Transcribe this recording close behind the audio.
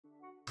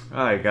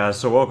Alright guys,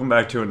 so welcome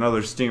back to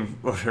another Steam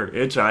or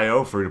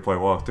itch.io free-to-play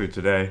walkthrough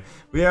today.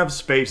 We have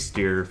Space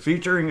Deer,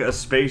 featuring a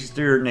space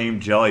deer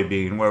named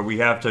Jellybean, where we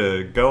have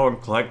to go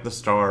and collect the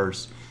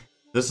stars.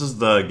 This is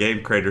the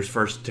game creator's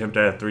first attempt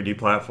at a 3D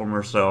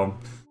platformer, so it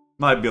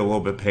might be a little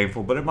bit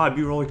painful, but it might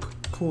be really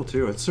cool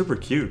too. It's super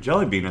cute.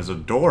 Jellybean is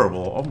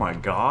adorable. Oh my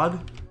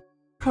god.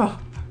 I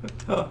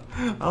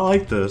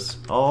like this.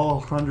 All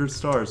 100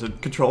 stars.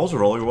 It controls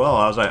really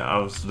well.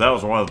 That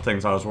was one of the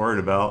things I was worried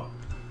about.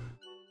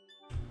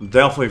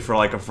 Definitely for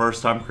like a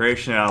first time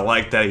creation, and I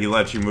like that he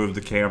lets you move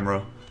the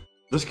camera.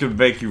 This could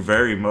make you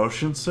very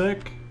motion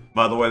sick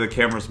by the way the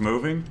camera's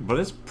moving, but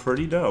it's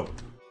pretty dope.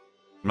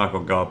 I'm not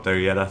gonna go up there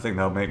yet. I think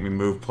that'll make me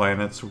move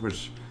planets,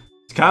 which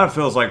kind of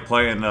feels like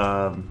playing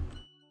a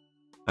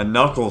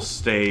Knuckles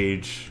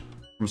stage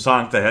from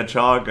Sonic the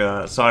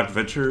Hedgehog, Sonic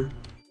Adventure.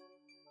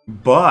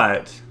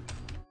 But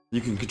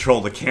you can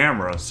control the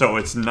camera, so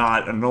it's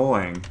not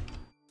annoying.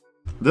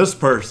 This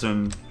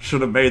person should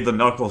have made the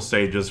Knuckles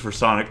stages for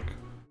Sonic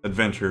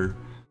Adventure,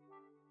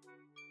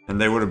 and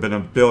they would have been a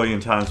billion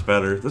times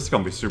better. This is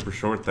gonna be super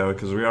short though,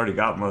 because we already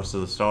got most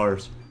of the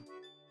stars.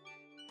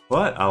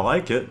 But I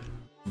like it.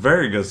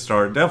 Very good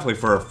start. Definitely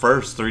for a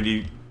first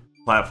 3D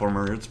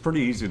platformer, it's pretty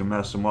easy to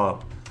mess them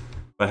up.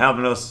 But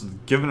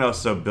giving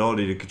us the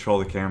ability to control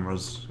the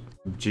cameras,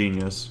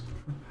 genius.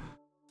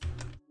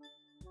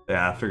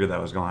 Yeah, I figured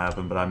that was gonna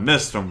happen, but I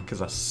missed them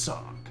because I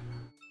suck.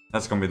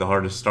 That's gonna be the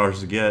hardest stars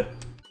to get,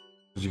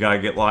 because you gotta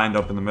get lined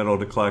up in the middle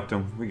to collect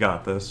them. We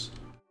got this.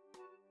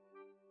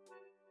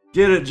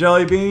 Get it,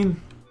 Jellybean?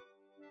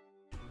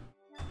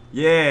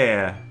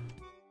 Yeah.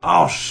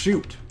 Oh,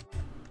 shoot.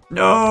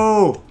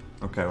 No!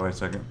 Okay, wait a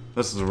second.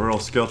 This is a real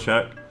skill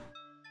check.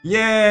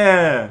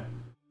 Yeah!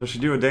 Does she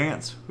do a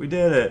dance? We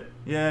did it.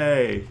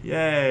 Yay.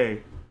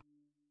 Yay.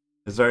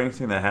 Is there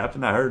anything that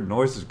happened? I heard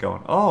noises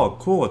going. Oh,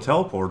 cool. A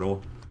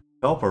teleporter.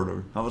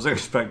 I wasn't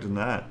expecting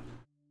that.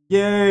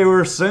 Yay,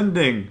 we're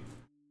ascending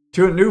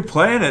to a new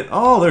planet.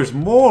 Oh, there's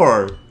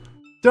more.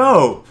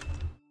 Dope.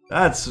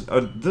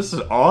 This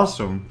is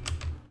awesome.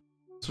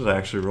 This is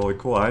actually really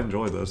cool. I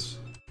enjoy this.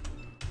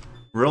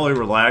 Really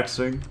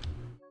relaxing.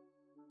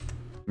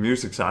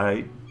 Music's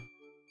aight.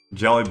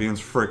 Jellybean's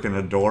freaking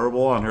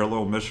adorable on her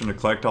little mission to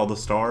collect all the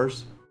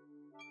stars.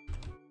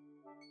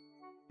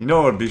 You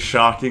know what would be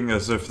shocking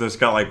as if this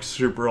got like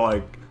super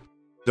like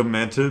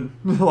demented?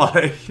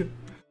 Like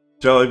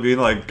Jellybean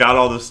like got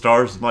all the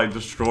stars and like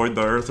destroyed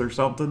the Earth or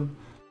something.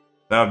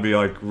 That would be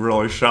like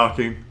really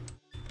shocking.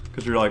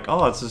 Because you're like,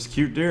 oh, it's this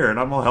cute deer, and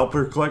I'm gonna help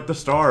her collect the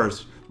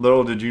stars.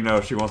 Little did you know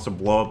she wants to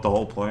blow up the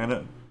whole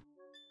planet.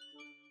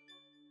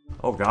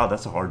 Oh god,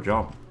 that's a hard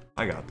jump.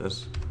 I got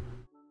this.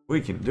 We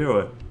can do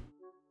it.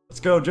 Let's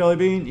go,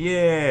 Jellybean.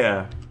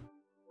 Yeah!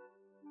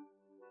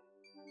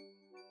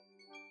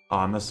 Oh,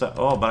 I messed up.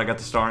 Oh, but I got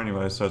the star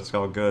anyway, so it's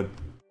all good.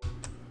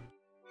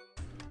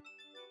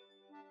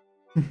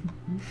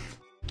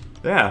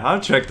 Yeah, I'll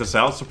check this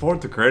out.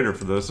 Support the creator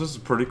for this. This is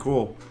pretty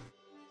cool.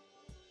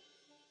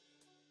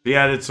 If he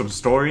added some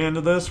story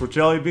into this with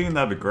Jellybean,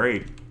 that'd be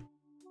great.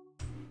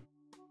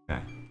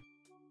 Okay.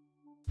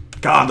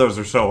 God, those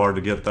are so hard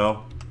to get,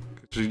 though.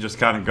 She just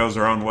kind of goes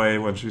her own way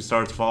when she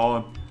starts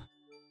falling.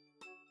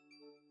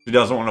 She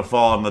doesn't want to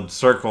fall in the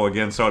circle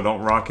again, so it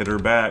don't rocket her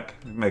back.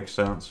 It makes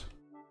sense.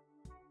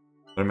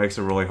 But it makes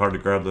it really hard to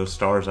grab those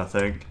stars, I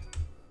think.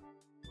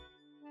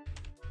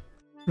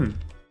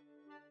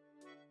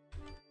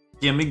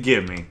 Gimme,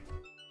 gimme.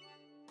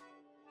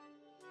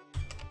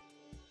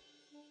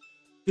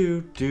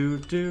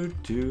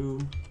 Do.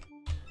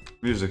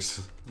 Music's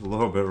a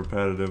little bit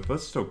repetitive, but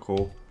it's still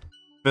cool.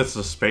 Fits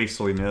the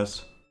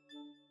spaceliness.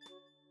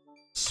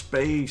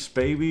 Space,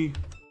 baby.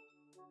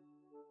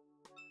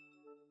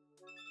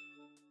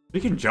 We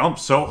can jump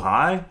so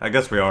high? I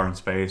guess we are in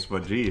space,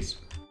 but geez.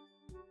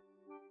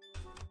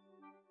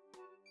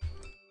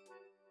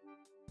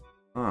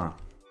 Huh.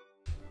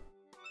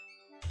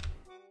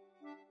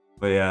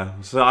 But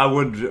yeah, so I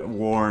would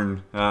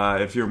warn,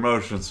 if you're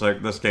motion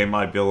sick, this game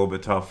might be a little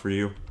bit tough for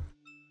you.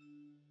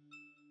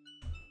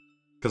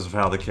 Because of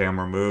how the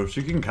camera moves.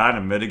 You can kind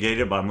of mitigate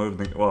it by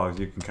moving the... Well,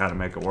 you can kind of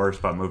make it worse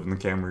by moving the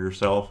camera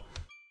yourself.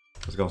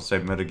 I was going to say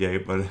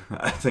mitigate, but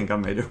I think I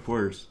made it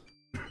worse.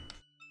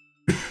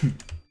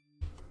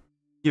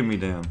 Give me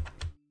damn.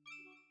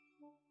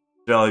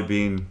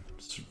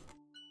 Jellybean's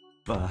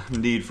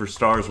need for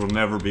stars will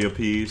never be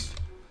appeased.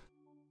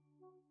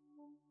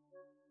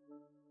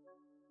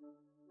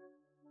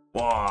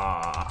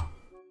 Wow.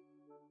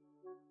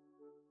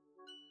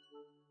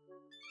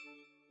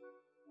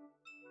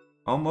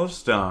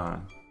 Almost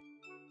done.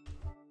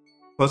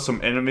 Put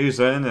some enemies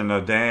in and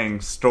a dang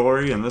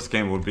story, and this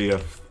game would be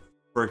a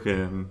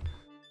freaking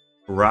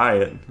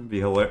riot. It'd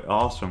be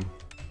awesome. Do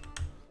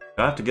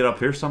I have to get up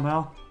here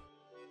somehow?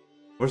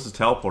 Where's the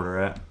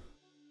teleporter at?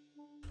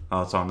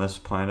 Oh, it's on this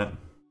planet.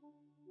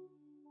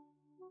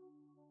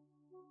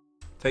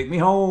 Take me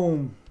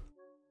home.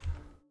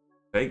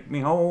 Take me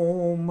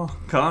home,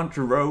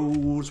 country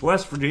roads,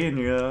 West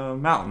Virginia,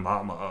 Mountain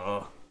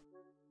Mama.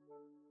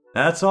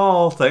 That's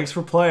all. Thanks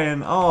for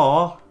playing.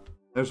 Aw,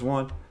 there's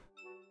one.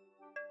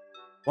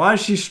 Why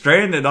is she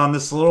stranded on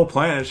this little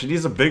planet? She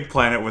needs a big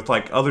planet with,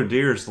 like, other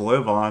deers to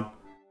live on.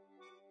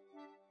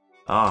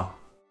 Ah.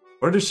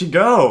 Where did she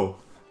go?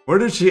 Where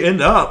did she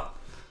end up?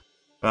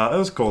 That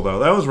was cool, though.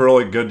 That was a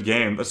really good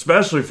game,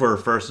 especially for her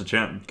first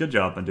attempt. Good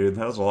job, my dude.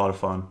 That was a lot of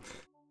fun.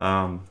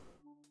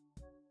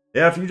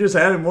 Yeah, if you just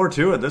added more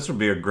to it, this would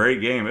be a great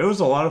game. It was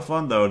a lot of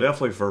fun, though,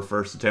 definitely for a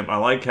first attempt. I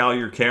like how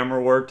your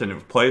camera worked, and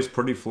it plays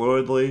pretty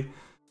fluidly.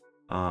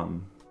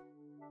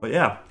 But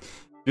yeah,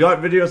 if you like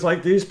videos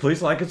like these,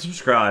 please like and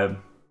subscribe.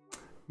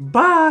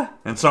 Bye!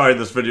 And sorry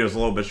this video is a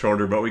little bit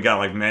shorter, but we got,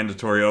 like,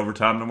 mandatory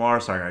overtime tomorrow,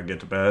 so I gotta get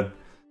to bed.